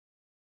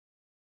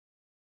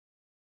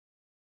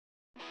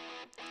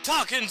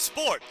Talkin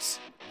Sports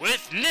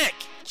with Nick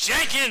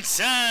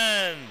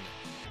Jenkinson.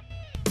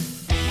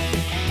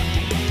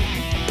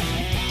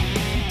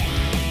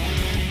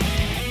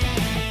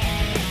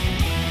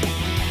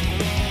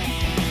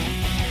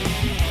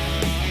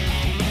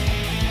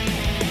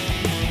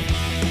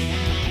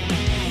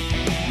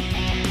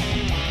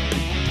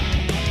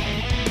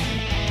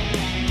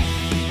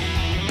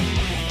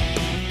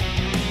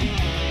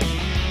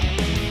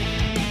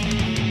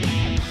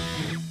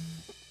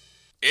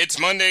 It's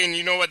Monday, and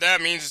you know what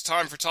that means. It's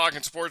time for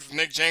Talkin Sports with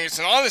Nick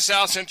Jenkinson on the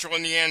South Central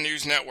Indiana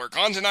News Network.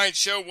 On tonight's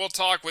show, we'll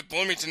talk with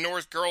Bloomington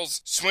North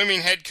girls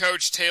swimming head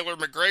coach Taylor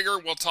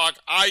McGregor. We'll talk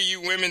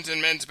IU women's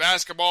and men's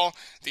basketball.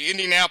 The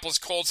Indianapolis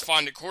Colts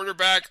find a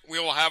quarterback. We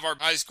will have our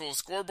high school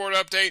scoreboard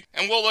update,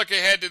 and we'll look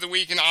ahead to the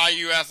week in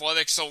IU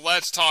athletics, so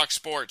let's talk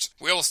sports.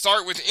 We'll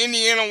start with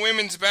Indiana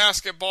women's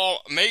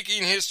basketball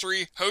making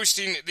history,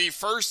 hosting the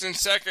first and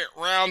second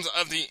rounds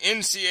of the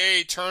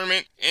NCAA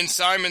tournament in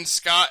Simon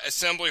Scott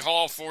Assembly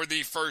Hall for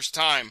the first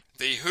time.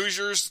 The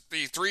Hoosiers,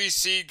 the 3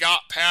 seed,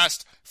 got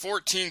past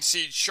 14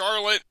 seed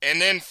Charlotte and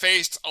then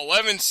faced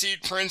 11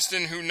 seed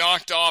Princeton, who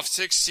knocked off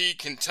 6 seed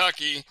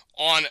Kentucky.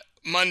 On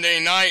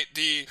Monday night,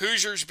 the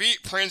Hoosiers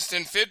beat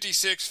Princeton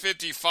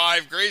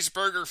 56-55, Grace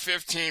Berger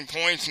 15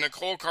 points,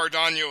 Nicole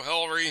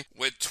Cardano-Hillary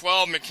with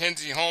 12,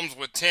 Mackenzie Holmes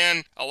with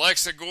 10,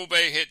 Alexa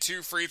Gulbe hit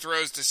 2 free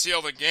throws to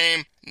seal the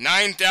game.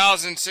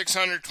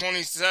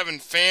 9,627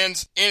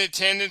 fans in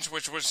attendance,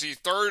 which was the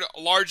third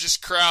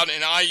largest crowd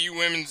in IU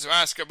women's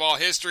basketball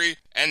history,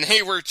 and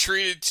they were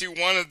treated to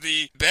one of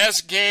the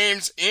best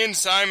games in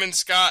Simon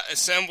Scott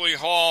Assembly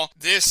Hall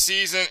this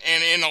season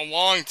and in a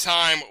long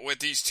time, with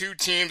these two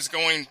teams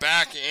going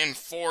back and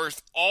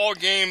forth all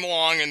game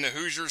long and the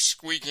Hoosiers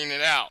squeaking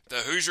it out. The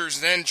Hoosiers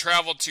then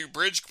traveled to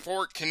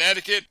Bridgeport,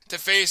 Connecticut to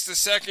face the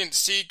second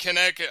seed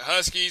Connecticut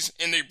Huskies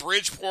in the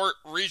Bridgeport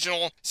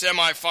Regional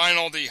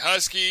Semifinal. The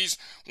Huskies,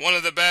 one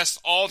of the best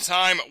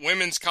all-time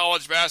women's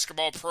college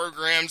basketball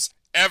programs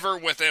ever,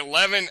 with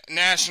 11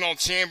 national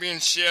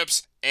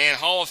championships, and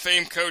Hall of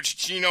Fame coach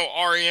Gino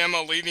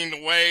Auriemma leading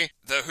the way.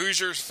 The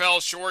Hoosiers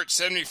fell short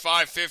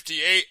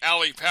 75-58.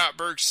 Allie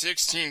Patberg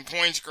 16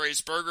 points,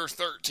 Grace Berger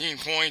 13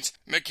 points,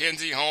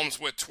 Mackenzie Holmes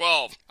with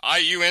 12.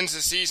 IU ends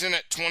the season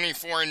at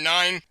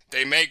 24-9.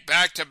 They make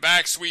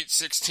back-to-back Sweet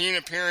 16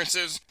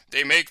 appearances.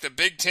 They make the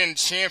Big Ten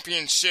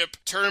Championship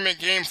tournament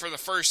game for the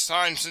first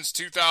time since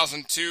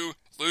 2002,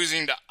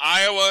 losing to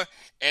Iowa,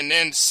 and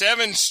then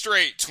 7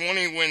 straight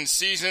 20-win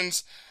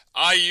seasons.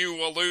 IU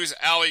will lose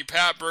Allie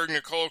Patberg,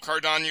 Nicole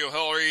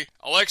Cardano-Hillary,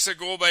 Alexa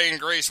Gulbe, and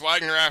Grace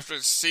Wagner after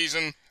the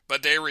season,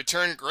 but they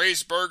return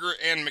Grace Berger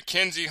and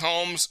Mackenzie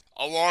Holmes,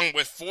 along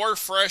with 4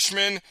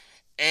 freshmen,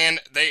 and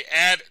they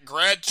add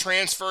grad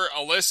transfer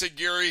Alyssa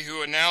Geary,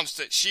 who announced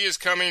that she is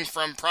coming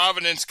from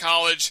Providence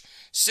College.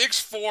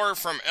 6'4"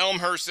 from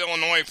Elmhurst,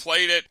 Illinois,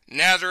 played at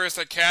Nazareth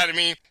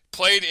Academy,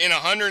 played in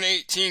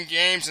 118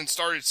 games and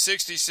started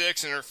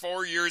 66 in her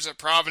 4 years at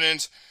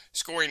Providence,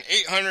 scoring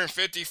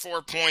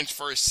 854 points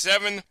for a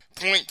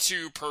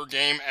 7.2 per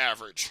game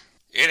average.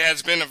 It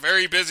has been a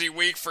very busy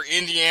week for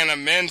Indiana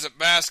men's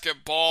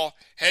basketball.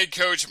 Head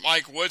coach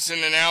Mike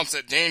Woodson announced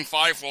that Dane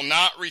Fife will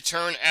not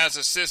return as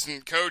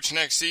assistant coach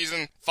next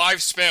season.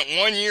 Fife spent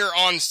 1 year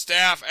on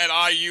staff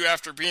at IU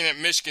after being at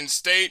Michigan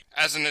State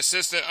as an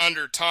assistant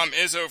under Tom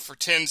Izzo for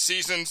 10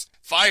 seasons.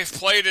 Fife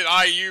played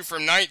at IU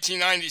from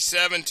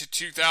 1997 to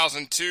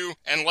 2002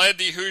 and led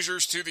the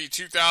Hoosiers to the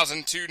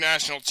 2002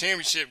 National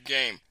Championship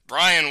game.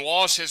 Brian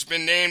Walsh has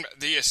been named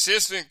the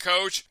assistant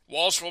coach.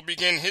 Walsh will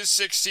begin his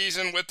 6th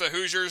season with the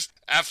Hoosiers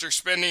after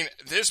spending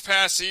this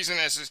past season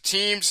as his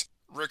team's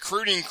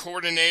recruiting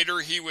coordinator.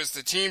 He was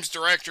the team's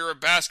director of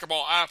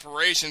basketball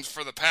operations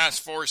for the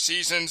past 4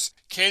 seasons.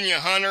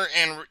 Kenya Hunter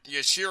and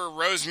Yashira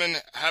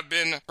Roseman have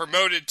been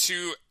promoted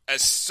to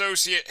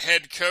associate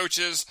head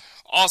coaches.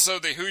 Also,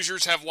 the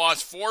Hoosiers have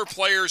lost 4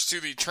 players to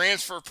the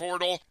transfer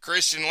portal: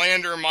 Christian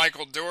Lander,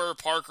 Michael Durer,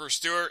 Parker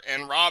Stewart,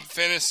 and Rob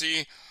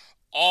Fennessy,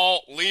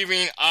 all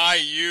leaving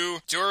IU.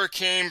 Durer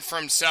came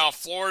from South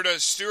Florida.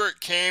 Stewart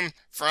came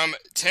from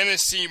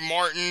Tennessee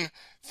Martin.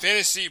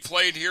 Fennessy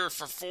played here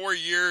for 4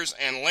 years,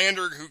 and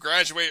Lander, who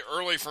graduated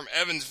early from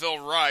Evansville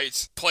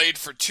Rights, played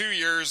for 2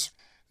 years.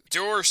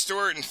 Durer,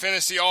 Stewart, and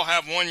Fennessy all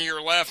have 1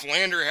 year left.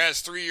 Lander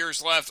has 3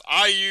 years left.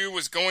 IU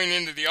was going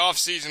into the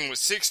offseason with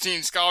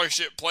 16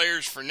 scholarship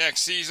players for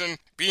next season,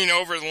 being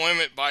over the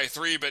limit by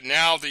 3, but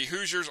now the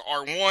Hoosiers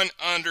are 1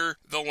 under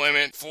the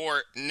limit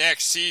for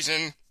next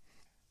season.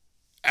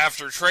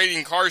 After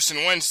trading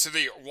Carson Wentz to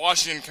the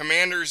Washington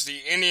Commanders,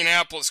 the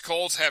Indianapolis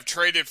Colts have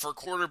traded for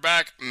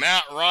quarterback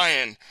Matt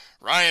Ryan.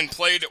 Ryan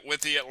played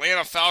with the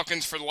Atlanta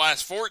Falcons for the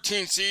last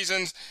 14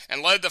 seasons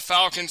and led the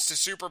Falcons to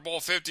Super Bowl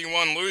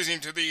 51, losing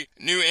to the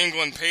New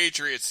England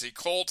Patriots. The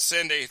Colts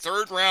send a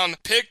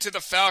 3rd-round pick to the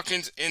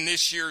Falcons in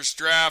this year's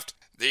draft.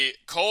 The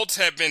Colts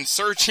have been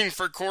searching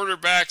for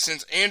quarterbacks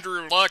since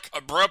Andrew Luck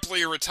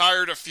abruptly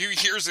retired a few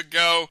years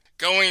ago,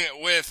 going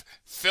with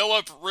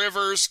Phillip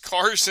Rivers,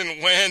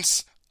 Carson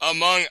Wentz,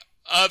 among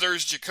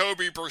others,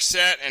 Jacoby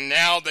Brissett, and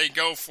now they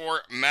go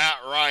for Matt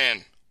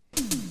Ryan.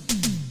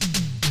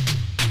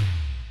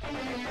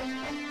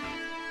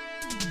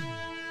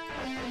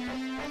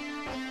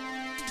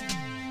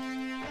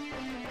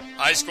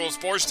 High school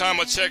sports time.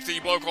 Let's check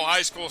the local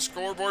high school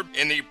scoreboard.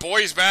 In the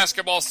boys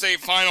basketball state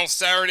finals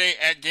Saturday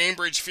at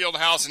Gainbridge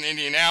Fieldhouse in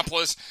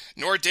Indianapolis,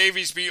 North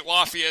Davies beat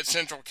Lafayette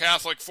Central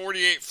Catholic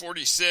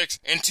 48-46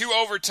 in 2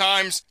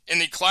 overtimes in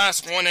the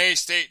Class 1A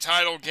state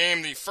title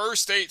game. The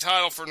first state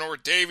title for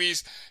North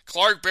Davies.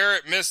 Clark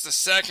Barrett missed the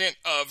second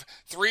of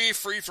 3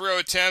 free throw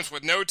attempts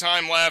with no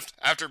time left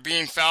after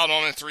being fouled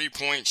on a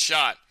 3-point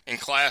shot. In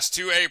Class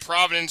 2A,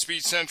 Providence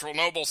beat Central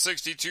Noble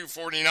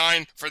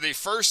 62-49 for the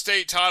first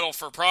state title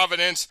for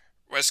Providence.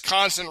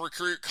 Wisconsin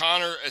recruit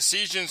Connor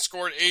Asijan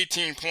scored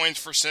 18 points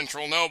for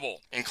Central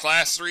Noble. In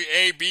Class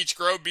 3A, Beech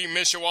Grove beat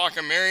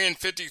Mishawaka Marion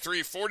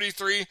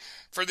 53-43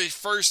 for the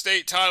first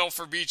state title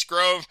for Beech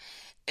Grove.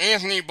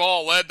 Anthony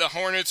Ball led the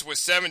Hornets with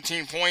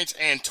 17 points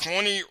and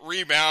 20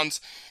 rebounds.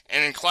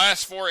 And in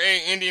Class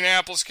 4A,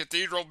 Indianapolis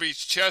Cathedral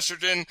beats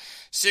Chesterton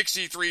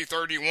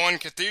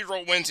 63-31.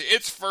 Cathedral wins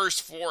its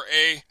first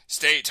 4A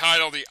state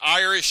title. The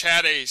Irish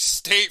had a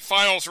state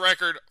finals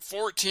record,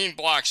 14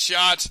 block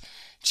shots.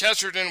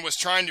 Chesterton was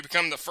trying to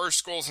become the first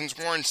school since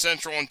Warren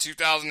Central in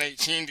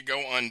 2018 to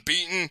go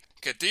unbeaten.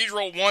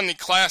 Cathedral won the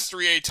Class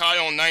 3A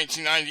title in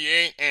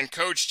 1998, and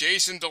Coach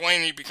Jason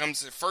Delaney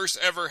becomes the first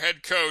ever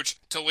head coach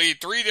to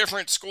lead 3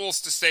 different schools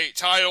to state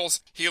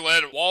titles. He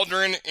led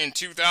Waldron in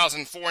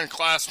 2004 in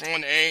Class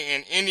 1A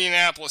and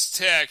Indianapolis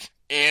Tech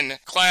in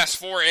Class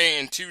 4A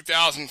in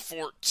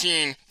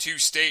 2014 to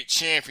state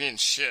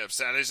championships.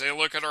 That is a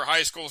look at our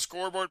high school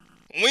scoreboard.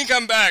 When we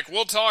come back,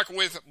 we'll talk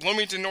with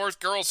Bloomington North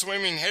girls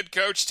swimming head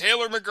coach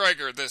Taylor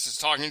McGregor. This is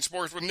Talking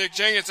Sports with Nick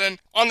Jenkinson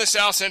on the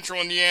South Central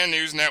Indiana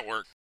News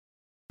Network.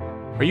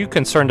 Are you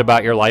concerned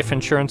about your life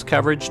insurance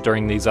coverage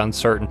during these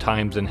uncertain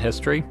times in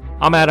history?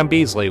 I'm Adam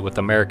Beasley with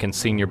American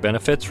Senior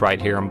Benefits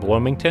right here in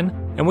Bloomington,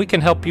 and we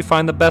can help you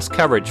find the best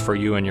coverage for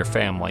you and your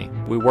family.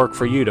 We work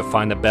for you to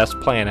find the best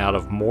plan out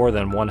of more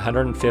than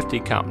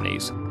 150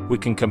 companies. We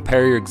can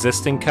compare your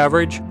existing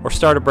coverage or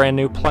start a brand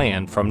new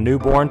plan. From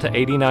newborn to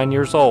 89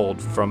 years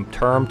old, from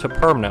term to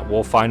permanent,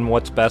 we'll find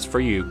what's best for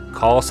you.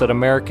 Call us at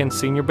American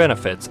Senior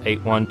Benefits,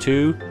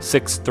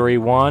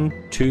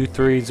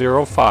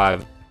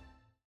 812-631-2305.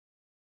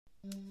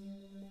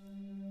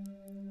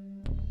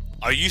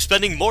 Are you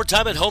spending more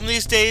time at home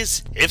these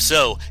days? If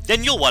so,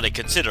 then you'll want to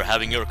consider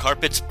having your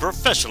carpets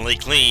professionally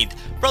cleaned.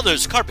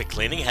 Brothers Carpet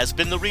Cleaning has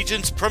been the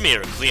region's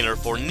premier cleaner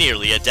for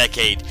nearly a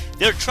decade.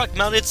 Their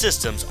truck-mounted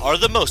systems are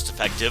the most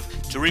effective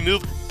to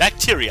remove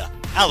bacteria,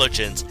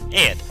 allergens,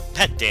 and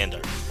pet dander.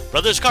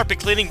 Brothers Carpet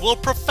Cleaning will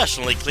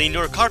professionally clean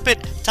your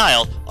carpet,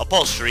 tile,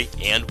 upholstery,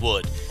 and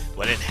wood.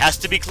 When it has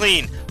to be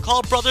clean,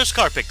 call Brothers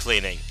Carpet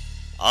Cleaning.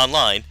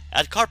 Online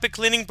at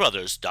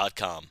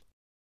carpetcleaningbrothers.com.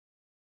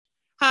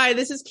 Hi,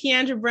 this is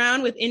Keandra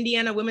Brown with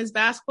Indiana Women's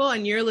Basketball,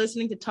 and you're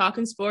listening to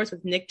Talkin' Sports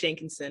with Nick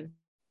Jenkinson.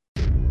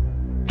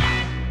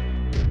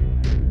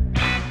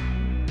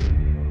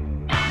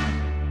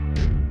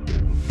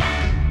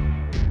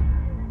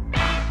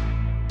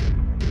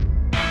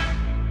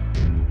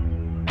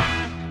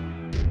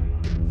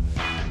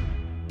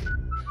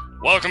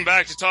 Welcome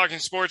back to Talking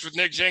Sports with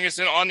Nick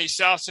Jenkinson on the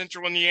South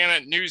Central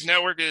Indiana News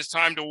Network. It is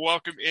time to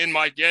welcome in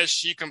my guest.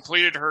 She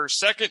completed her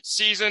second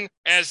season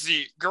as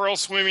the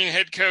girls swimming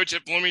head coach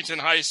at Bloomington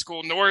High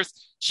School North.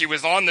 She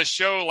was on the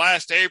show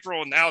last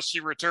April, and now she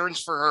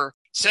returns for her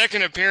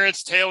second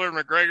appearance. Taylor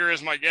McGregor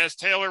is my guest.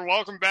 Taylor,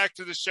 welcome back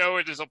to the show.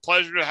 It is a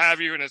pleasure to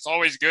have you, and it's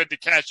always good to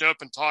catch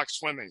up and talk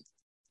swimming.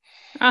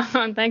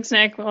 Thanks,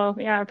 Nick. Well,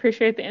 yeah, I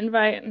appreciate the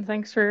invite, and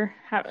thanks for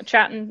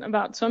chatting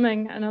about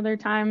swimming another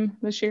time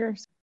this year.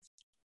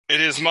 It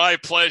is my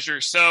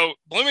pleasure. So,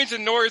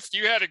 Bloomington North,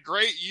 you had a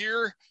great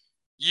year.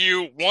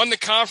 You won the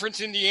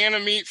Conference Indiana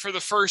meet for the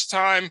first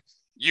time.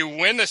 You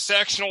win the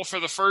sectional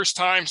for the first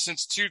time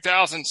since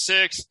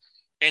 2006,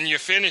 and you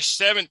finished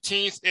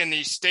 17th in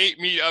the state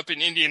meet up in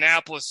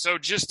Indianapolis. So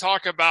just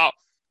talk about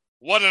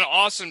what an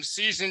awesome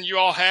season you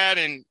all had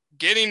and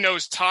getting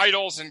those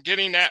titles and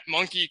getting that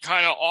monkey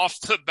kind of off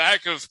the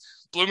back of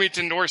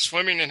Bloomington North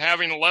swimming and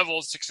having a level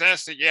of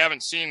success that you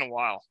haven't seen in a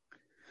while.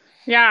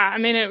 Yeah, I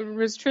mean, it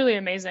was truly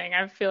amazing.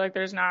 I feel like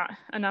there's not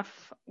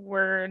enough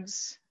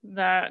words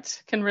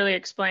that can really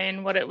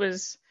explain what it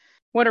was,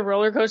 what a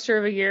roller coaster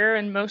of a year,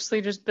 and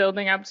mostly just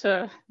building up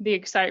to the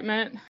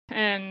excitement.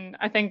 And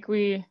I think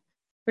we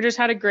just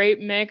had a great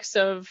mix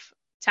of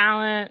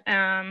talent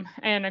and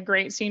a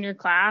great senior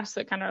class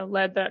that kind of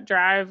led that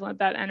drive, led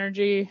that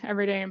energy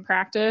every day in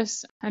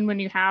practice. And when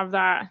you have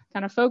that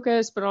kind of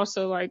focus, but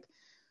also like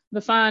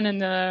the fun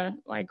and the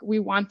like, we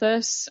want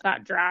this,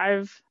 that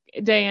drive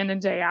day in and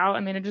day out,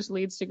 I mean, it just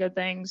leads to good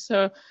things.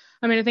 So,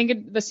 I mean, I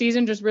think the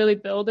season just really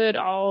builded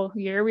all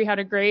year. We had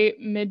a great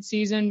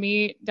mid-season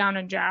meet down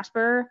in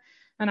Jasper,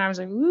 and I was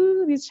like,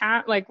 ooh,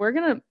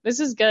 this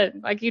is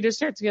good. Like, you just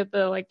start to get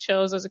the like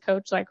chills as a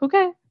coach, like,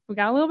 okay, we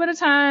got a little bit of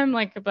time,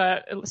 like,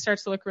 but it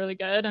starts to look really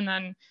good. And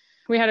then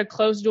we had a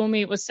close dual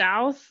meet with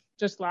South,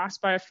 just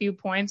lost by a few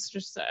points,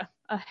 just a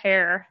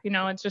hair,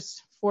 it's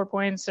just 4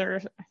 points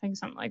or I think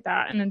something like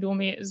that. And a dual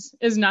meet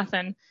is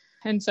nothing.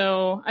 And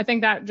so I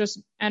think that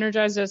just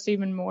energized us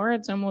even more.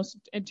 It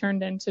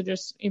turned into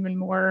just even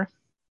more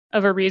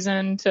of a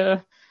reason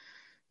to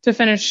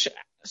finish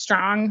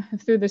strong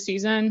through the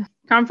season.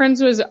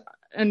 Conference was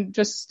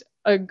just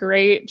a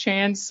great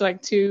chance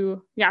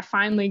to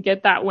finally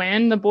get that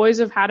win. The boys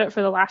have had it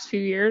for the last few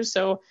years,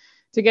 so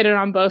to get it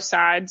on both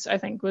sides, I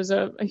think was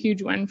a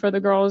huge win for the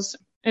girls,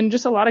 and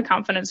just a lot of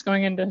confidence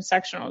going into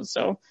sectionals.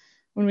 So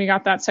when we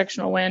got that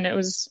sectional win,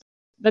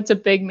 that's a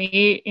big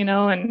meet,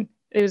 and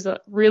it was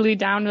really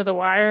down to the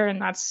wire,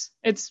 and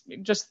it's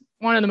just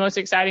one of the most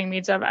exciting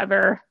meets I've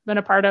ever been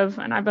a part of,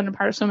 and I've been a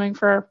part of swimming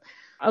for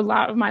a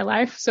lot of my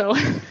life. So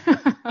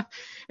it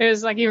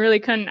was you really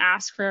couldn't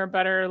ask for a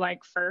better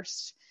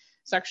first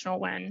sectional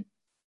win.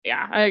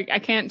 Yeah, I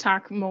can't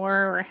talk more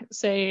or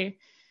say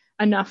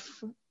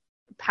enough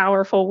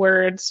powerful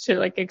words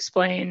to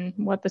explain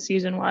what the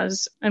season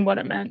was and what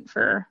it meant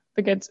for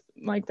the kids,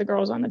 the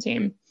girls on the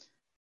team.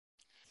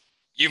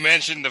 You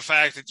mentioned the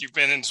fact that you've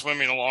been in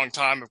swimming a long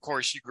time. Of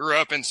course, you grew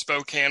up in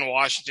Spokane,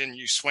 Washington.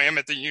 You swam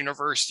at the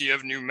University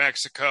of New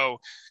Mexico.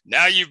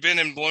 Now you've been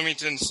in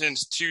Bloomington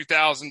since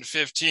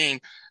 2015.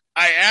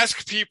 I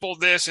ask people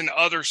this in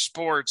other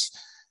sports.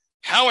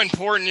 How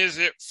important is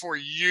it for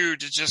you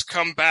to just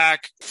come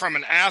back from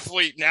an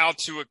athlete now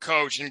to a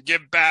coach and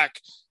give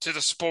back to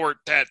the sport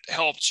that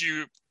helped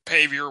you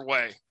pave your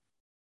way?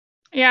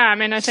 Yeah, I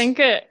mean, I think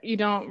you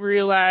don't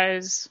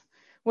realize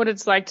what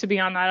it's like to be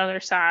on that other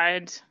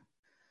side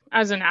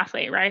as an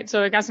athlete, right?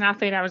 So as an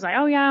athlete, I was like,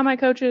 oh yeah, my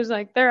coaches,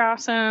 they're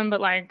awesome, but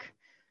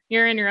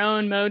you're in your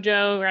own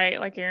mojo, right?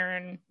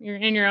 You're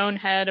in your own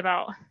head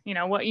about,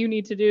 what you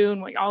need to do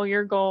and what all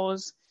your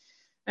goals.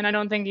 And I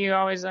don't think you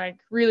always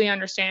really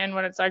understand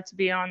what it's like to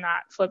be on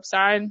that flip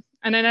side.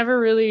 And I never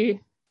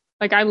really,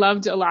 I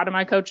loved a lot of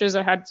my coaches.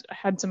 I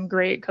had some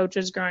great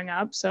coaches growing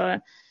up. So,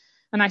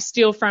 and I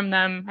steal from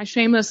them. I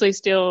shamelessly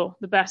steal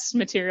the best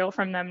material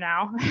from them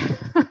now.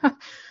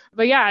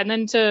 But yeah, and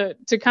then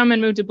to come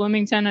and move to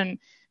Bloomington, and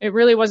it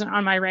really wasn't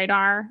on my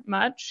radar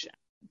much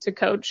to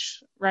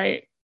coach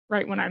right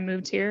when I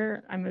moved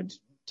here. I moved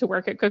to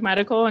work at Cook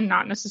Medical and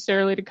not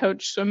necessarily to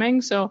coach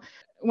swimming. So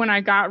when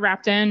I got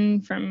wrapped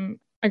in from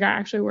a guy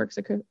actually works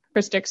at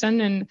Chris Dixon,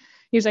 and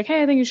he was like,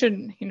 hey, I think you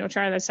should,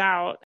 try this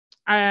out.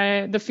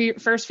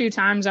 First few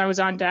times I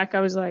was on deck, I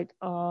was like,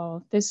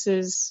 oh,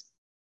 there's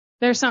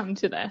something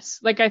to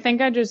this. I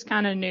think I just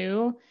kind of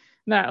knew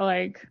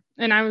that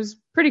and I was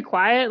pretty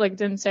quiet,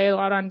 didn't say a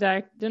lot on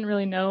deck, didn't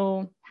really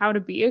know how to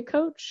be a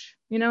coach.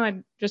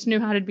 I just knew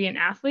how to be an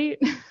athlete.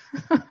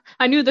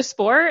 I knew the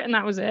sport, and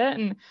that was it.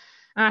 And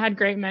I had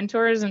great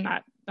mentors, and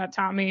that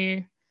taught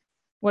me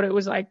what it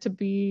was like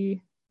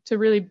to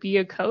really be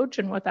a coach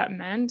and what that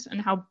meant and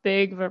how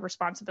big of a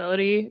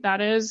responsibility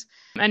that is.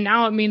 And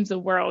now it means the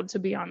world to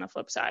be on the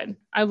flip side.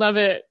 I love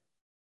it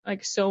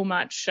so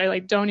much. I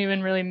don't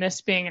even really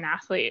miss being an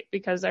athlete,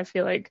 because I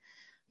feel like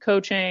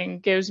coaching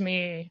gives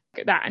me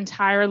that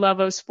entire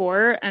love of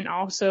sport, and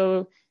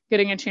also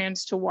getting a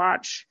chance to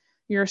watch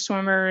your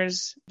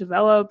swimmers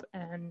develop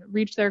and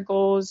reach their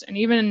goals. And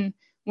even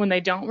when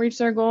they don't reach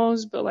their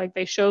goals, but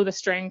they show the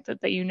strength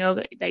that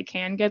that they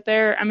can get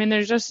there. I mean,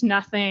 there's just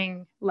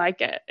nothing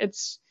like it.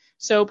 It's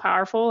so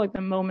powerful.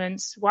 The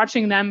moments,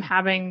 watching them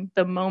having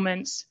the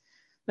moments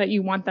that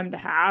you want them to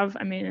have.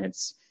 I mean,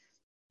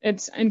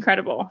 it's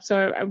incredible. So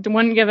I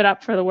wouldn't give it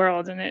up for the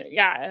world. And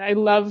I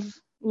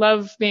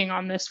love being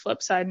on this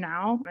flip side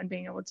now and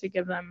being able to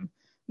give them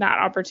that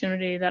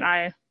opportunity that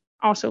I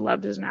also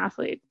loved as an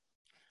athlete.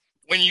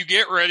 When you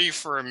get ready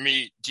for a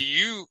meet, do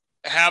you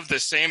have the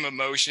same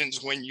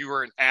emotions when you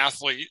were an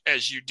athlete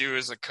as you do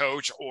as a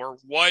coach, or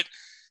what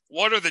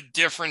are the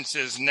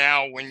differences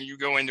now when you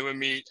go into a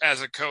meet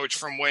as a coach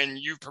from when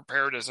you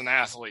prepared as an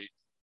athlete?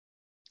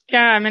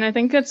 Yeah, I mean, I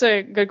think it's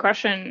a good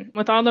question.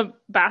 With all the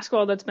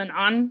basketball that's been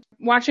on,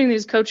 watching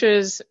these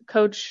coaches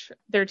coach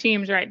their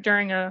teams right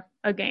during a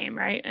game,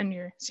 right? And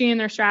you're seeing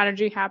their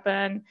strategy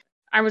happen.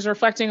 I was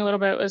reflecting a little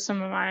bit with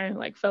some of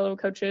my fellow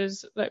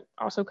coaches that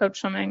also coach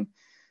swimming.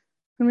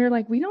 And we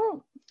were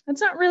that's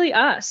not really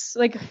us.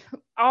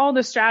 All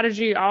the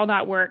strategy, all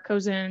that work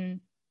goes in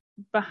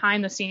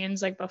behind the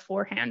scenes,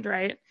 beforehand,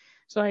 right?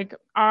 So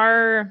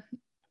our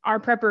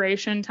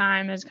preparation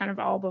time is kind of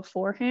all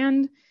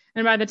beforehand.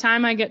 And by the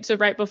time I get to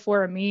right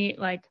before a meet,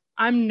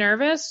 I'm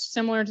nervous,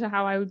 similar to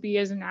how I would be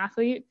as an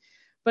athlete,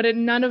 but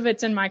none of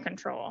it's in my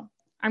control.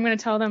 I'm going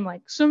to tell them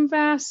swim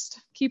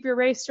fast, keep your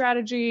race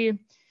strategy.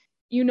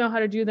 You know how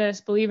to do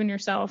this, believe in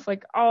yourself.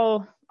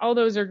 All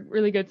those are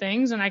really good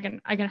things. And I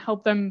can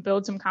help them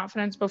build some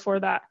confidence before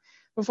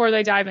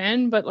they dive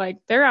in. But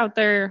they're out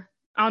there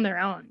on their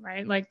own,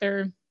 right?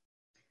 They're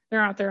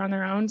out there on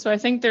their own. So I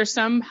think there's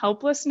some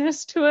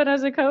helplessness to it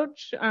as a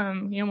coach.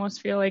 You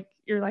almost feel like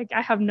you're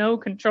I have no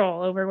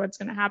control over what's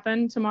going to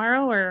happen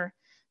tomorrow or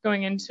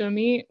going into a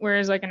meet.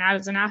 Whereas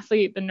as an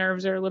athlete, the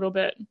nerves are a little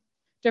bit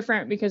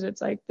different, because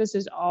it's this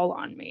is all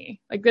on me.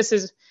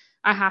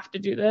 I have to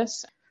do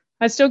this.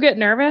 I still get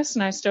nervous,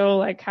 and I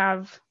still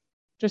have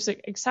just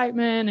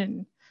excitement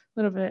and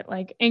a little bit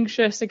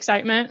anxious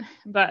excitement,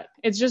 but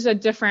it's just a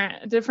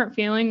different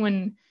feeling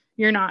when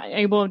you're not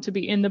able to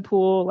be in the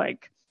pool,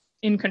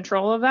 in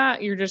control of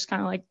that. You're just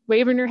kind of like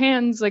waving your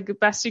hands like the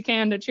best you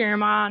can to cheer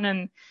them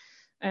on.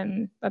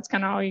 And that's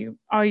kind of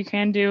all you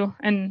can do,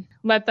 and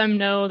let them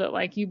know that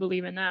like you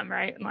believe in them,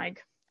 right? And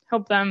like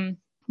help them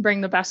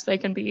bring the best they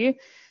can be.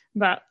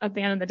 But at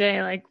the end of the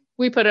day, like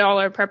we put all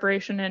our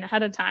preparation in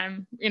ahead of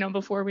time,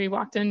 before we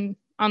walked in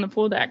on the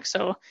pool deck.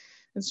 So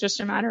it's just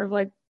a matter of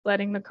like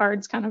letting the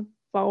cards kind of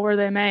fall where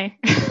they may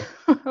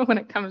when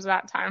it comes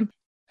that time.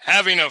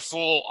 Having a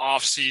full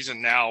off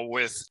season now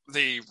with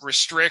the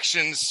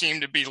restrictions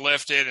seem to be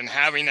lifted, and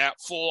having that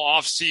full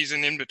off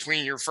season in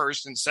between your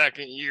first and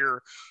second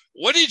year,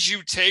 what did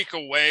you take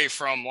away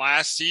from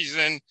last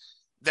season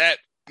that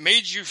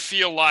made you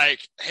feel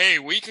like, hey,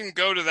 we can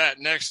go to that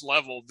next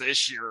level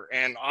this year?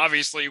 And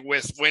obviously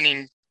with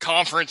winning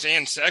conference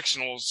and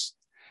sectionals,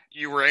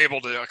 you were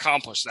able to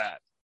accomplish that.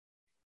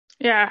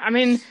 Yeah, I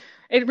mean,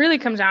 it really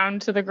comes down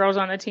to the girls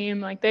on the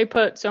team. Like they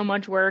put so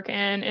much work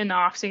in the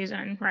off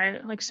season,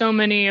 right? Like so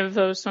many of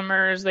those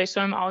swimmers, they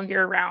swim all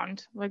year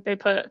round. Like they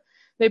put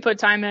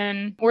time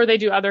in, or they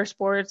do other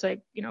sports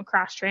like,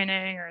 cross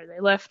training, or they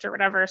lift or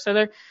whatever.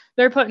 So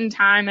they're putting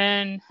time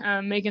in,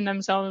 making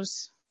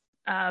themselves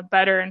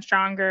better and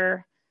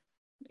stronger,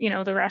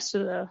 the rest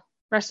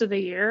of the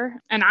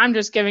year. And I'm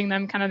just giving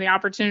them kind of the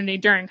opportunity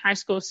during high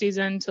school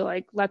season to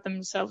like let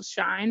themselves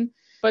shine.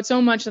 But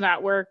so much of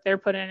that work they're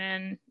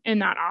putting in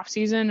that off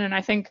season. And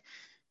I think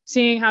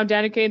seeing how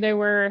dedicated they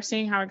were,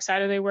 seeing how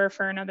excited they were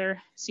for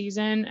another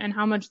season, and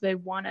how much they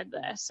wanted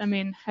this. I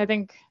mean, I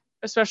think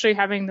especially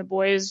having the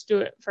boys do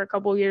it for a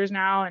couple of years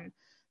now, and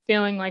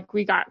feeling like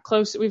we got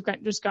close,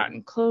 just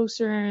gotten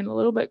closer and a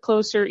little bit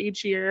closer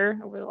each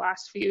year over the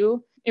last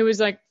few. It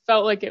was like,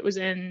 felt like it was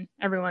in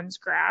everyone's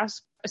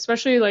grasp,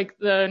 especially like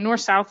the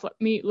North-South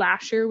meet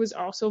last year was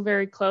also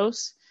very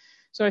close.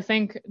 So I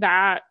think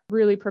that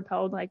really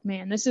propelled like,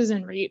 man, this is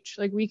in reach.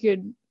 Like we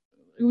could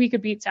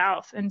beat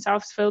South, and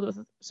South's filled with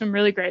some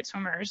really great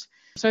swimmers.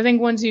 So I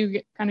think once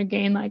you kind of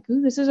gain like,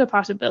 ooh, this is a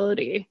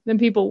possibility, then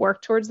people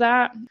work towards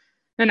that.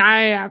 And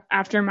I,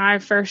 after my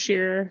first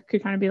year,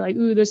 could kind of be like,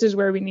 ooh, this is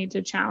where we need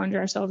to challenge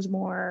ourselves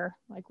more,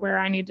 like where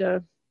I need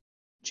to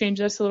change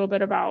this a little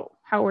bit about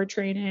how we're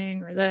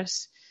training, or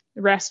this,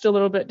 rest a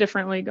little bit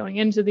differently going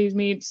into these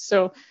meets.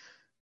 So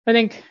I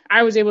think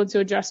I was able to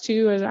adjust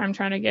too, as I'm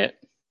trying to get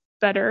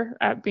better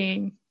at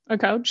being a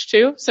coach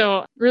too.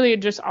 So really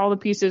just all the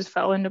pieces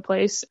fell into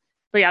place.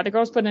 But yeah, the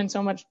girls put in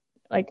so much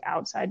like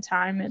outside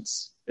time.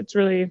 It's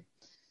really,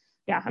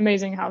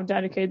 amazing how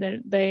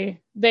dedicated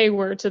they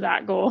were to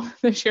that goal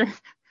this year.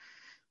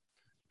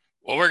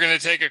 Well, we're going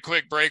to take a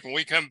quick break. When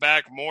we come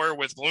back, more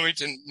with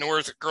Bloomington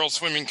North girls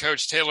swimming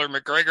coach Taylor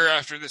McGregor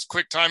after this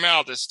quick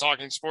timeout. This is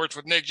Talking Sports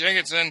with Nick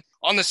Jenkinson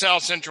on the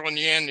South Central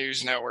Indiana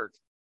News Network.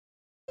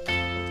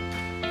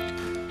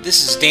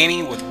 This is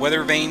Danny with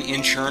Weathervane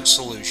Insurance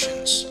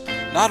Solutions.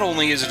 Not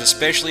only is it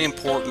especially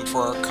important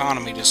for our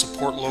economy to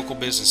support local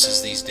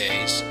businesses these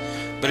days,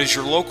 but as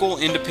your local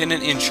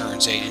independent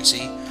insurance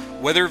agency,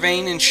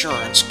 Weathervane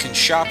Insurance can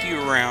shop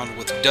you around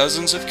with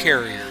dozens of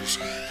carriers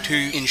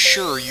to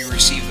ensure you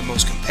receive the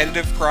most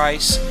competitive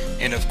price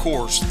and, of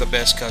course, the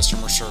best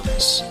customer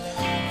service.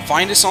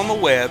 Find us on the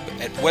web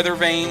at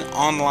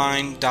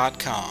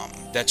weathervaneonline.com.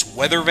 That's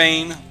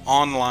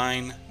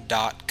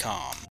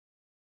weathervaneonline.com.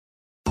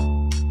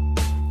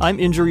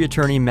 I'm injury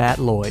attorney Matt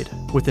Lloyd.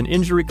 With an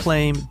injury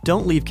claim,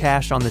 don't leave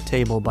cash on the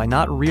table by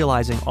not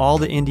realizing all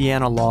the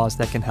Indiana laws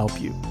that can help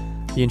you.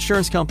 The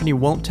insurance company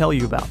won't tell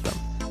you about them,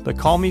 but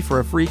call me for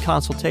a free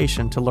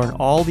consultation to learn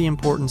all the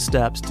important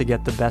steps to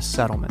get the best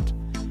settlement.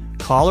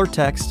 Call or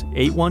text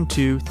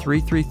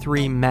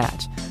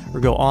 812-333-MATT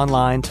or go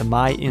online to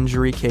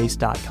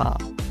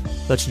myinjurycase.com.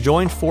 Let's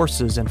join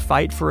forces and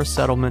fight for a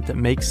settlement that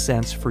makes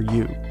sense for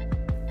you.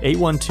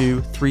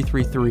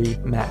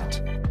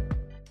 812-333-MATT.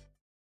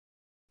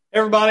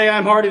 Everybody,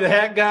 I'm Hardy the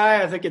Hat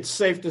Guy. I think it's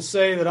safe to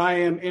say that I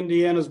am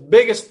Indiana's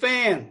biggest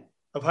fan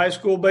of high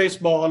school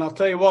baseball. And I'll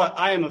tell you what,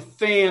 I am a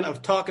fan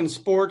of Talking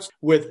Sports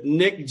with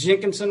Nick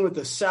Jenkinson with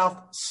the South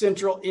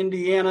Central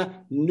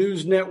Indiana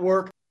News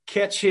Network.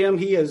 Catch him.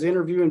 He is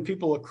interviewing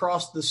people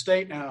across the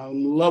state, and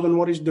I'm loving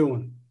what he's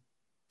doing.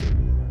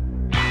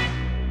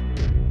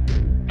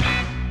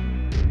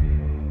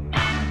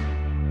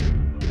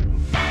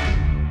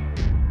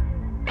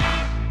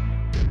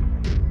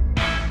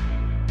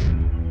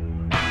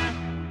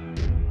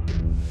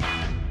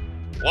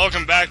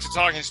 Welcome back to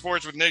Talking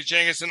Sports with Nick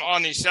Jenkinson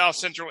on the South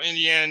Central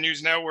Indiana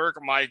News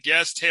Network. My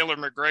guest, Taylor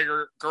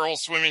McGregor,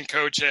 girls swimming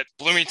coach at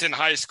Bloomington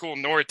High School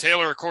North.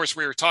 Taylor, of course,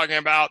 we were talking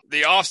about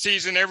the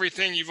offseason,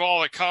 everything you've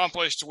all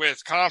accomplished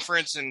with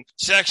conference and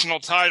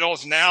sectional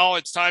titles. Now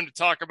it's time to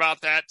talk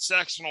about that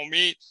sectional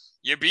meet.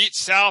 You beat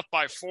South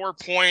by 4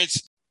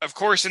 points. Of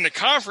course, in the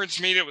conference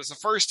meet, it was the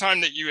first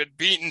time that you had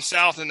beaten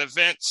South in an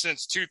event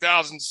since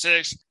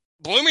 2006.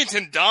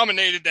 Bloomington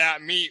dominated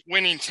that meet,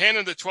 winning 10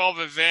 of the 12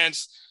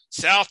 events.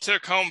 South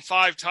took home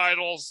 5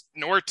 titles.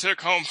 North took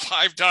home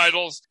 5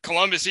 titles.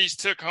 Columbus East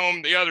took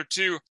home the other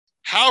 2.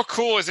 How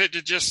cool is it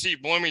to just see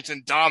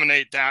Bloomington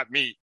dominate that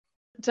meet?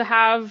 To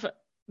have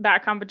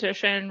that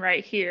competition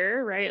right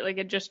here, right? Like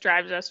it just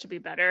drives us to be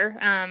better.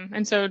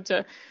 And so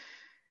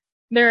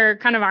they're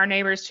kind of our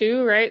neighbors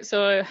too, right?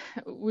 So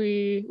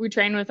we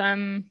train with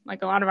them.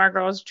 Like a lot of our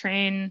girls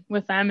train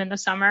with them in the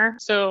summer.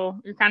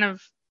 So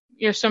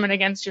you're swimming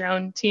against your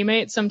own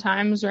teammates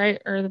sometimes,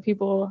 right? Or the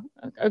people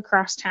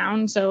across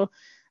town. So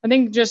I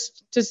think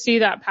just to see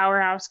that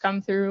powerhouse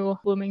come through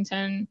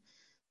Bloomington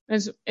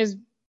is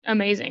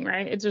amazing,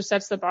 right? It just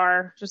sets the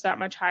bar just that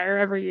much higher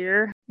every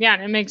year. Yeah,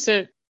 and it makes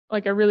it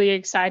like a really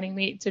exciting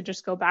meet to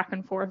just go back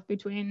and forth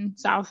between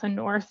South and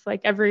North.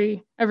 Like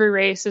every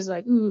race is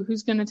like, ooh,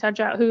 who's going to touch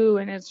out who?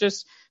 And it's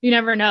just, you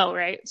never know,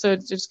 right? So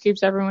it just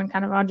keeps everyone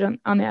kind of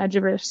on the edge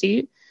of their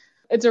seat.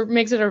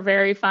 Makes it a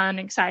very fun,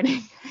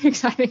 exciting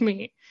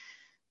meet.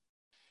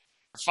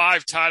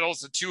 5 titles,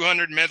 the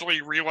 200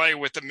 medley relay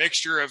with a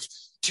mixture of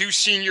 2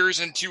 seniors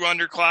and 2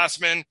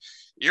 underclassmen.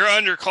 Your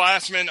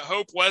underclassman,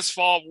 Hope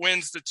Westfall,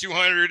 wins the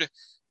 200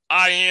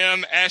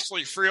 IM.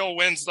 Ashley Friel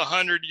wins the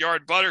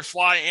 100-yard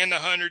butterfly and the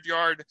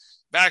 100-yard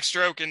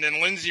backstroke. And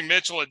then Lindsay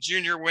Mitchell, a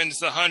junior, wins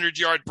the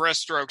 100-yard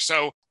breaststroke.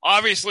 So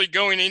obviously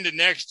going into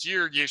next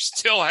year, you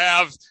still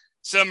have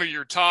some of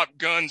your top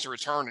guns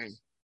returning.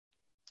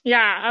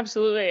 Yeah,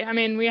 absolutely. I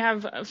mean, we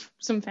have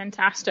some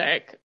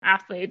fantastic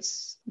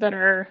athletes that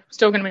are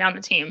still going to be on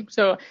the team.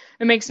 So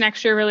it makes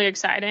next year really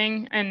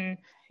exciting. And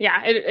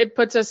yeah, it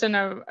puts us in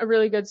a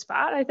really good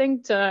spot, I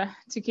think, to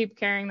keep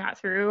carrying that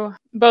through.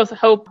 Both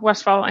Hope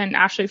Westfall and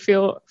Ashley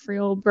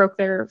Friel broke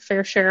their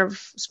fair share of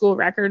school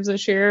records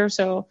this year.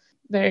 So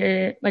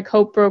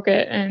Hope broke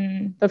it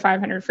in the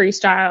 500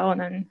 freestyle,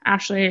 and then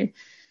Ashley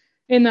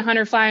in the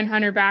 100 fly and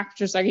 100 back,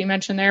 just like you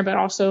mentioned there, but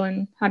also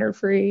in 100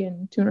 free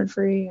and 200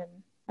 free, and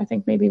I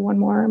think maybe one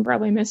more I'm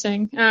probably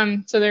missing.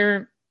 So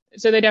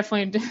they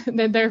definitely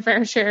did their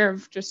fair share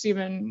of just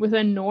even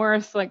within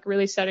North, like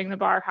really setting the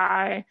bar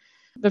high.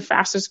 The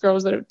fastest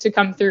girls to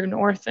come through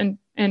North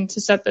and to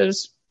set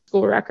those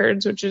school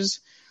records, which is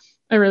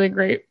a really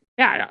great,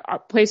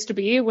 place to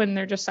be when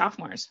they're just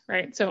sophomores,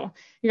 right? So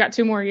you got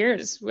 2 more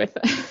years with,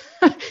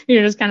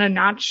 just kind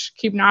of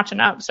keep notching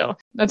up. So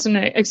that's an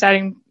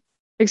exciting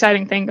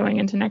thing going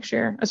into next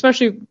year,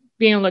 especially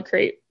being able to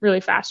create really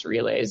fast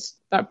relays.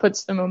 That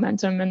puts the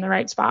momentum in the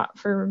right spot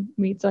for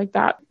meets like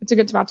that. It's a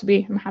good spot to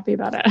be. I'm happy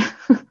about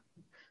it.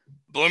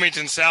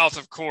 Bloomington South,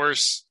 of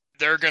course,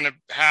 they're going to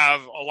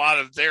have a lot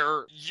of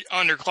their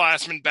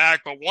underclassmen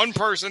back, but one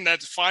person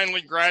that's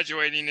finally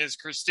graduating is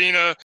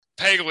Christina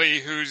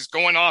Pegley, who's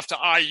going off to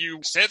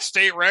IU, set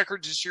state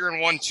records this year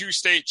and won 2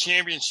 state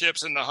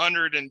championships in the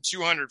 100 and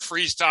 200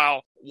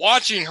 freestyle.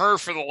 Watching her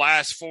for the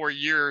last 4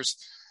 years,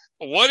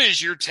 what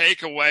is your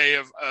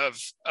takeaway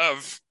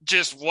of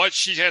just what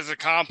she has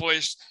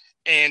accomplished,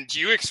 and do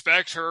you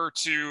expect her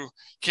to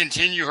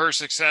continue her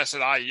success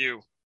at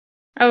IU?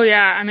 Oh,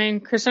 yeah. I mean,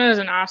 Christina is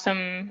an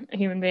awesome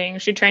human being.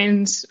 She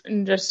trains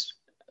just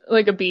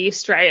like a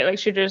beast, right? Like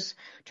she just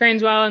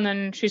trains well, and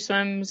then she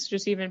swims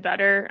just even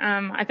better.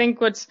 I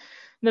think what's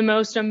the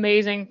most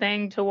amazing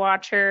thing to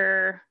watch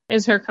her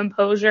is her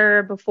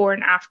composure before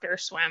and after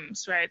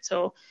swims, right?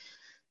 So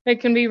it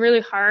can be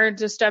really hard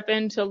to step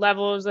into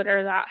levels that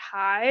are that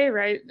high,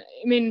 right?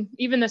 I mean,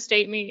 even the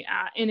state meet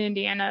in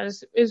Indiana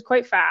is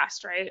quite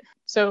fast, right?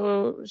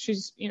 So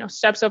she's,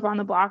 steps up on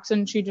the blocks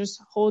and she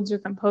just holds her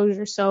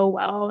composure so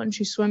well, and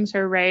she swims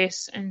her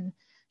race and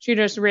she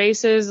just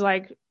races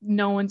like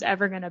no one's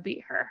ever going to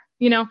beat her,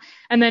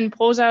 and then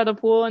pulls out of the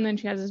pool, and then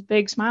she has this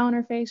big smile on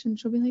her face and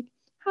she'll be like,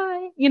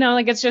 hi,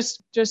 like it's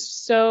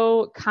just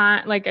so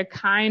kind, like a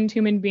kind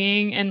human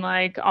being, and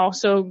like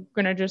also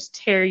gonna just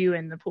tear you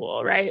in the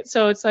pool, right?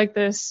 So it's like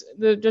just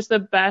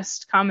the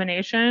best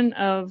combination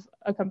of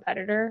a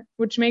competitor,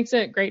 which makes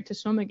it great to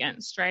swim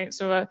against, right?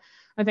 So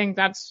I think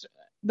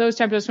those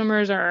types of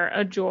swimmers are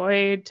a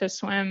joy to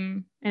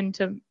swim and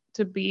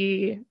to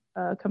be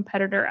a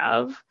competitor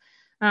of,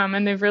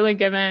 and they've really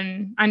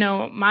given. I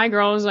know my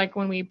girls, like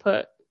when we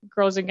put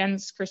girls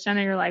against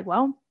Christina, you're like,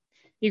 well,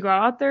 you go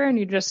out there and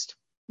you just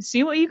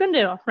see what you can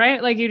do,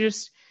 right? Like you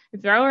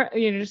throw her,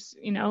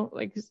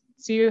 like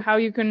see how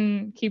you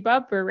can keep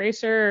up or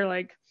race her, or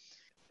like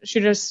she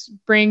just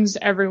brings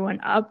everyone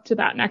up to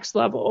that next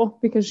level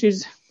because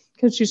she's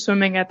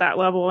swimming at that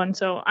level. And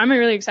so I'm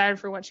really excited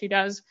for what she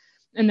does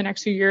in the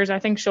next few years. I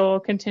think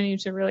she'll continue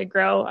to really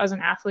grow as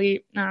an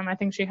athlete. I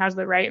think she has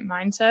the right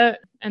mindset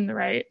and the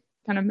right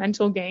kind of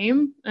mental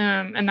game.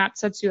 And that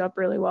sets you up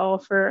really well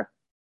for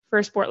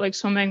a sport like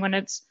swimming when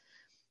it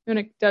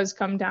does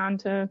come down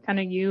to kind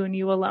of you and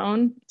you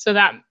alone. So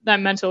that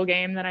mental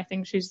game that I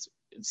think it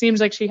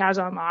seems like she has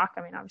on lock.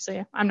 I mean,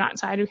 obviously I'm not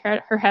inside of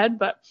her head,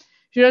 but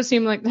she does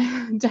seem like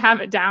to have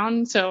it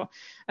down. So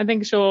I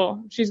think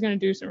she's going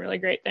to do some really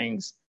great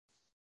things.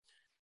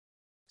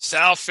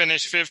 South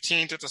finished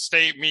 15th at the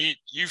state meet.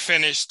 You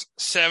finished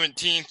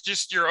 17th.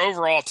 Just your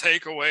overall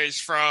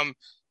takeaways from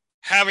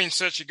having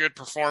such a good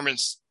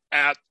performance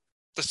at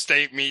the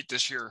state meet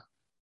this year.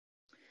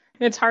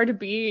 It's hard to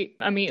beat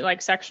a meet like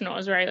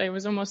sectionals, right? It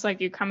was almost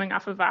like you coming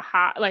off of a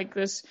high, like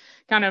this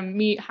kind of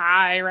meet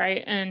high,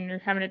 right? And you're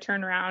having to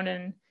turn around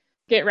and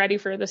get ready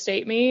for the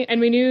state meet. And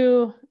we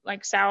knew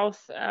like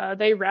South,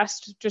 they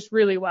rest just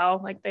really well.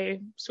 Like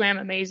they swam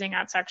amazing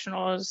at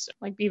sectionals,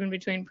 like even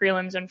between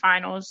prelims and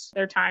finals,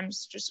 their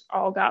times just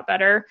all got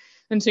better.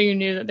 And so you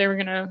knew that they were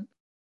going to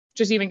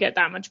just even get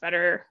that much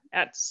better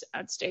at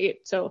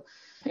state. So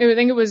I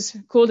think it was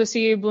cool to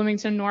see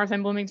Bloomington North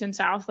and Bloomington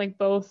South, like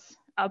both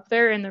up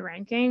there in the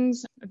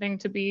rankings. I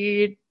think to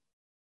be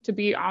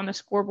on the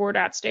scoreboard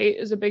at state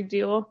is a big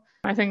deal.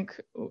 I think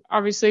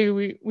obviously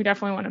we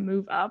definitely want to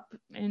move up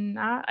in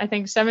that. I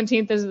think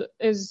 17th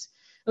is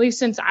at least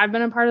since I've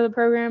been a part of the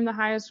program, the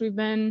highest we've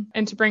been,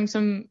 and to bring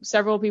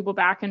several people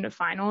back into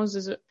finals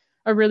is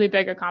a really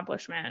big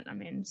accomplishment. I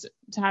mean,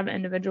 to have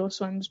individual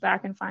swims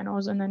back in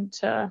finals and then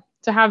to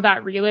have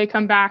that relay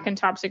come back in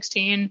top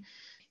 16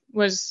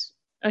 was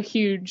a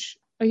huge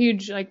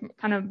like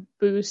kind of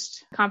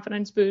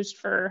confidence boost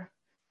for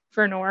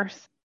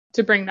North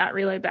to bring that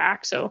relay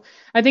back. So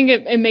I think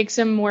it makes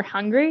them more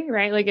hungry,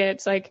 right? Like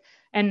it's like,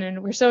 and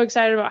then we're so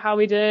excited about how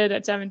we did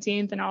at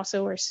 17th, and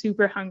also we're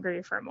super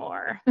hungry for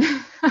more.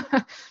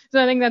 So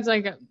I think that's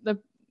like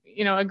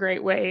a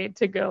great way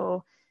to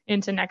go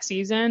into next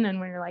season.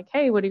 And when you're like,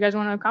 hey, what do you guys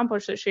want to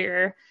accomplish this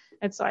year?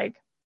 It's like,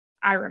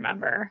 I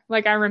remember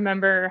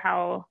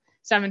how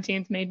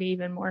 17th made me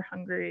even more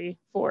hungry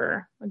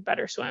for like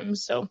better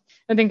swims. So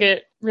I think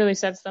it really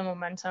sets the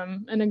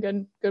momentum in a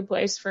good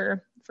place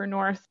for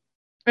North.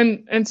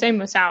 And same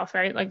with South,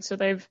 right? Like, so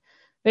they've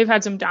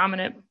had some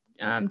dominant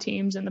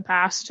teams in the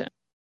past,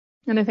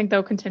 and I think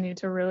they'll continue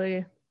to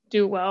really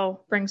do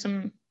well, bring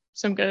some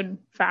good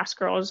fast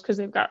girls, because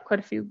they've got quite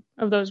a few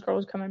of those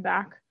girls coming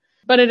back.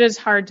 But it is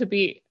hard to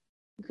beat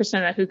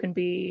Christina, who can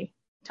be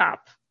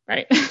top,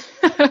 right?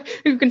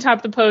 Who can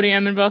top the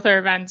podium in both our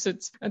events.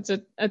 It's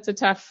a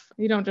tough.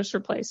 You don't just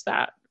replace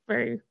that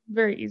very,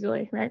 very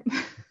easily, right?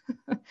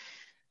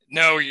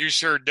 No, you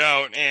sure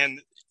don't.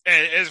 And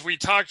as we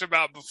talked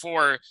about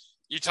before,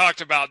 you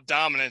talked about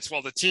dominance.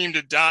 Well, the team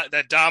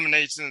that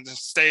dominates in the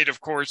state,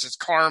 of course, is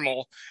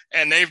Carmel,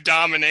 and they've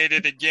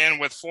dominated again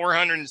with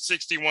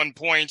 461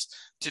 points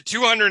to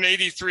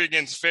 283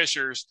 against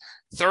Fishers,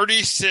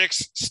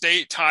 36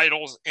 state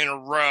titles in a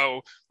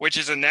row, which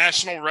is a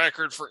national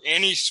record for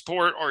any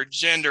sport or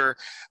gender.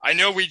 I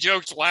know we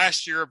joked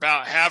last year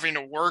about having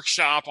a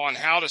workshop on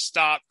how to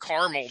stop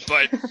Carmel,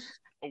 but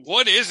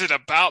what is it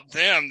about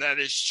them that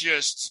is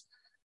just,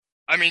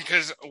 I mean,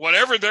 because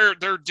whatever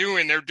they're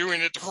doing it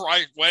the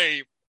right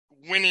way,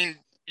 winning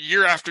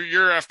year after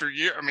year after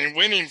year. I mean,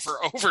 winning for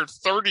over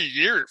 30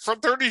 years, for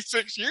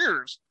 36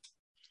 years.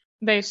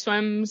 They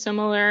swim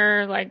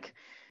similar, like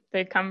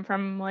they come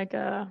from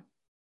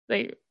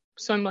they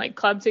swim like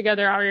club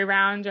together all year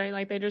round, right?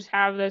 Like they just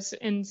have this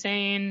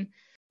insane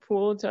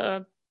pool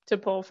to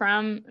pull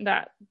from,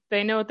 that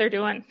they know what they're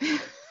doing.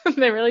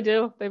 They really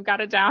do. They've got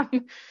it down.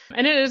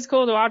 And it is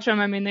cool to watch them.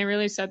 I mean, they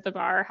really set the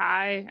bar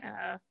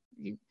high.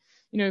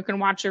 You can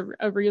watch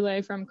a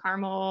relay from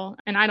Carmel,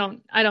 and I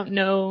don't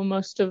know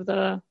most of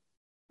the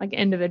like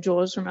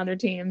individuals from other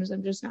teams.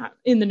 I'm just not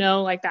in the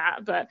know like that,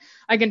 but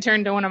I can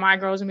turn to one of my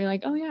girls and be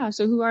like, oh yeah,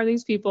 so who are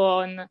these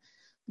people? And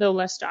they'll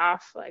list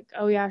off like,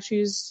 oh yeah,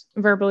 she's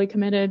verbally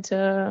committed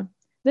to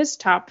this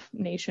top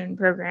nation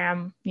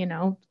program,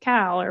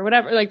 Cal or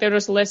whatever. Like they'll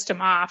just list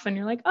them off, and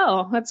you're like,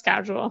 oh, that's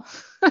casual.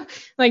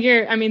 Like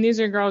these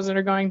are girls that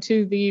are going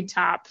to the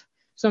top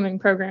swimming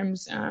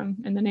programs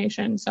in the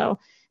nation. So,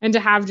 and to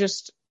have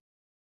just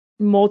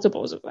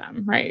multiples of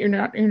them, right? You're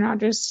not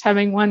just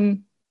having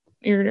one,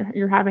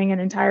 you're having an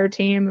entire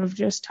team of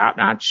just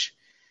top-notch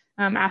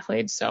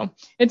athletes. So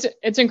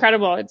it's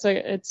incredible. It's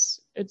a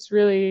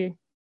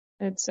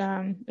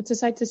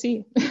sight to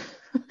see.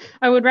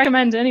 I would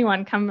recommend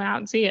anyone come out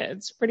and see it.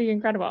 It's pretty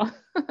incredible.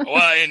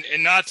 Well,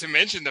 and not to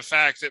mention the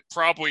fact that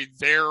probably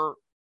their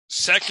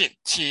second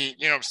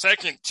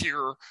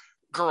tier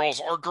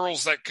girls are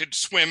girls that could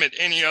swim at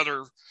any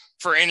other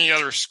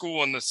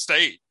school in the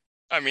state.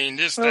 I mean,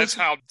 that's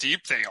how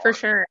deep they are. For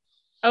sure.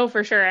 Oh,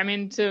 for sure. I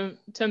mean, to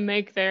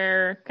make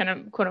their kind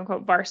of quote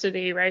unquote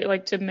varsity, right?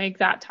 Like to make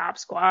that top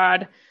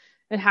squad,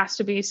 it has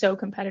to be so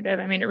competitive.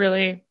 I mean,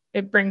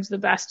 it brings the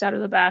best out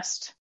of the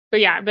best. But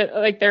yeah,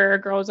 like there are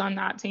girls on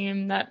that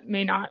team that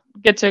may not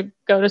get to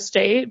go to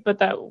state, but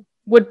that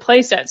would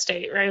place at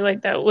state, right?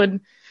 Like that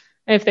would,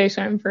 if they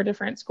swim for a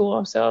different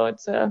school. So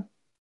it's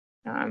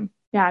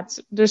it's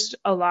just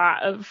a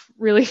lot of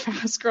really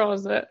fast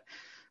girls that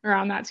are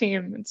on that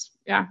team.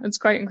 It's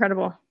quite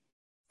incredible.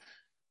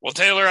 Well,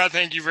 Taylor, I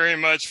thank you very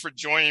much for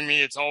joining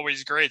me. It's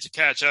always great to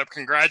catch up.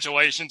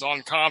 Congratulations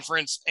on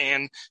conference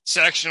and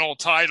sectional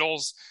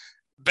titles.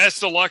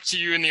 Best of luck to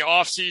you in the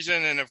off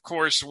season. And of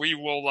course, we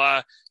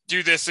will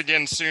do this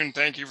again soon.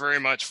 Thank you very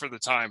much for the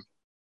time.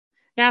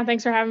 Yeah.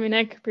 Thanks for having me,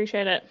 Nick.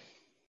 Appreciate it.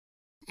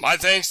 My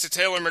thanks to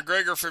Taylor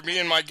McGregor for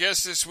being my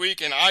guest this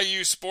week in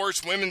IU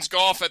Sports Women's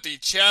Golf at the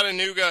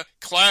Chattanooga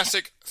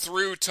Classic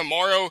through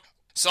tomorrow.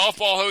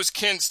 Softball hosts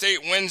Kent State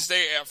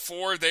Wednesday at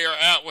 4. They are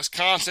at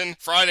Wisconsin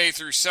Friday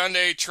through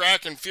Sunday.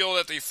 Track and field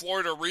at the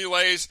Florida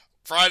Relays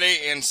Friday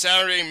and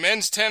Saturday.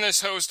 Men's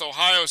tennis hosts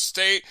Ohio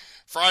State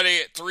Friday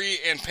at 3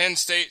 and Penn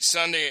State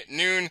Sunday at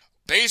noon.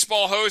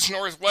 Baseball hosts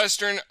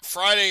Northwestern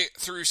Friday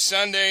through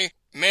Sunday.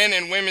 Men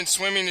and women's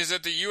swimming is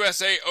at the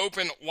USA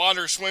Open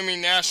Water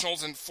Swimming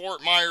Nationals in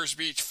Fort Myers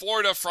Beach,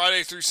 Florida,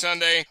 Friday through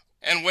Sunday.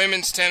 And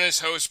women's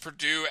tennis hosts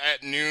Purdue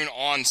at noon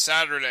on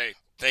Saturday.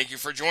 Thank you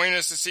for joining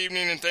us this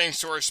evening, and thanks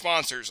to our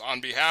sponsors. On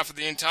behalf of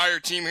the entire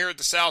team here at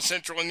the South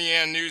Central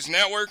Indiana News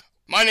Network,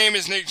 my name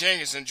is Nick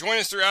Jenkinson. Join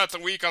us throughout the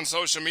week on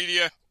social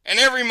media and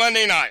every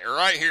Monday night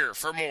right here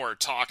for more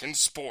Talkin'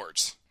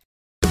 Sports.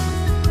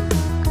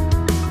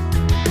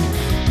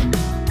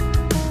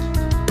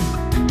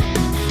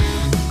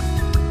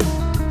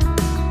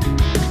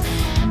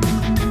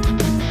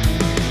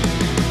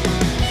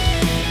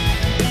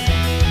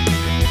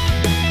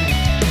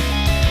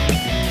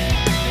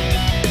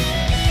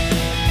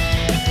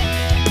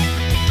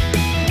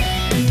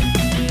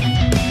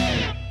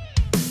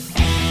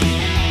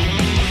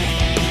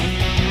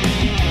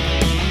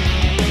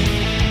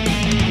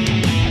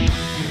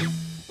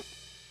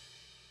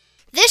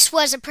 This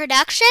was a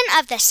production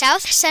of the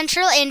South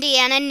Central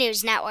Indiana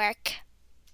News Network.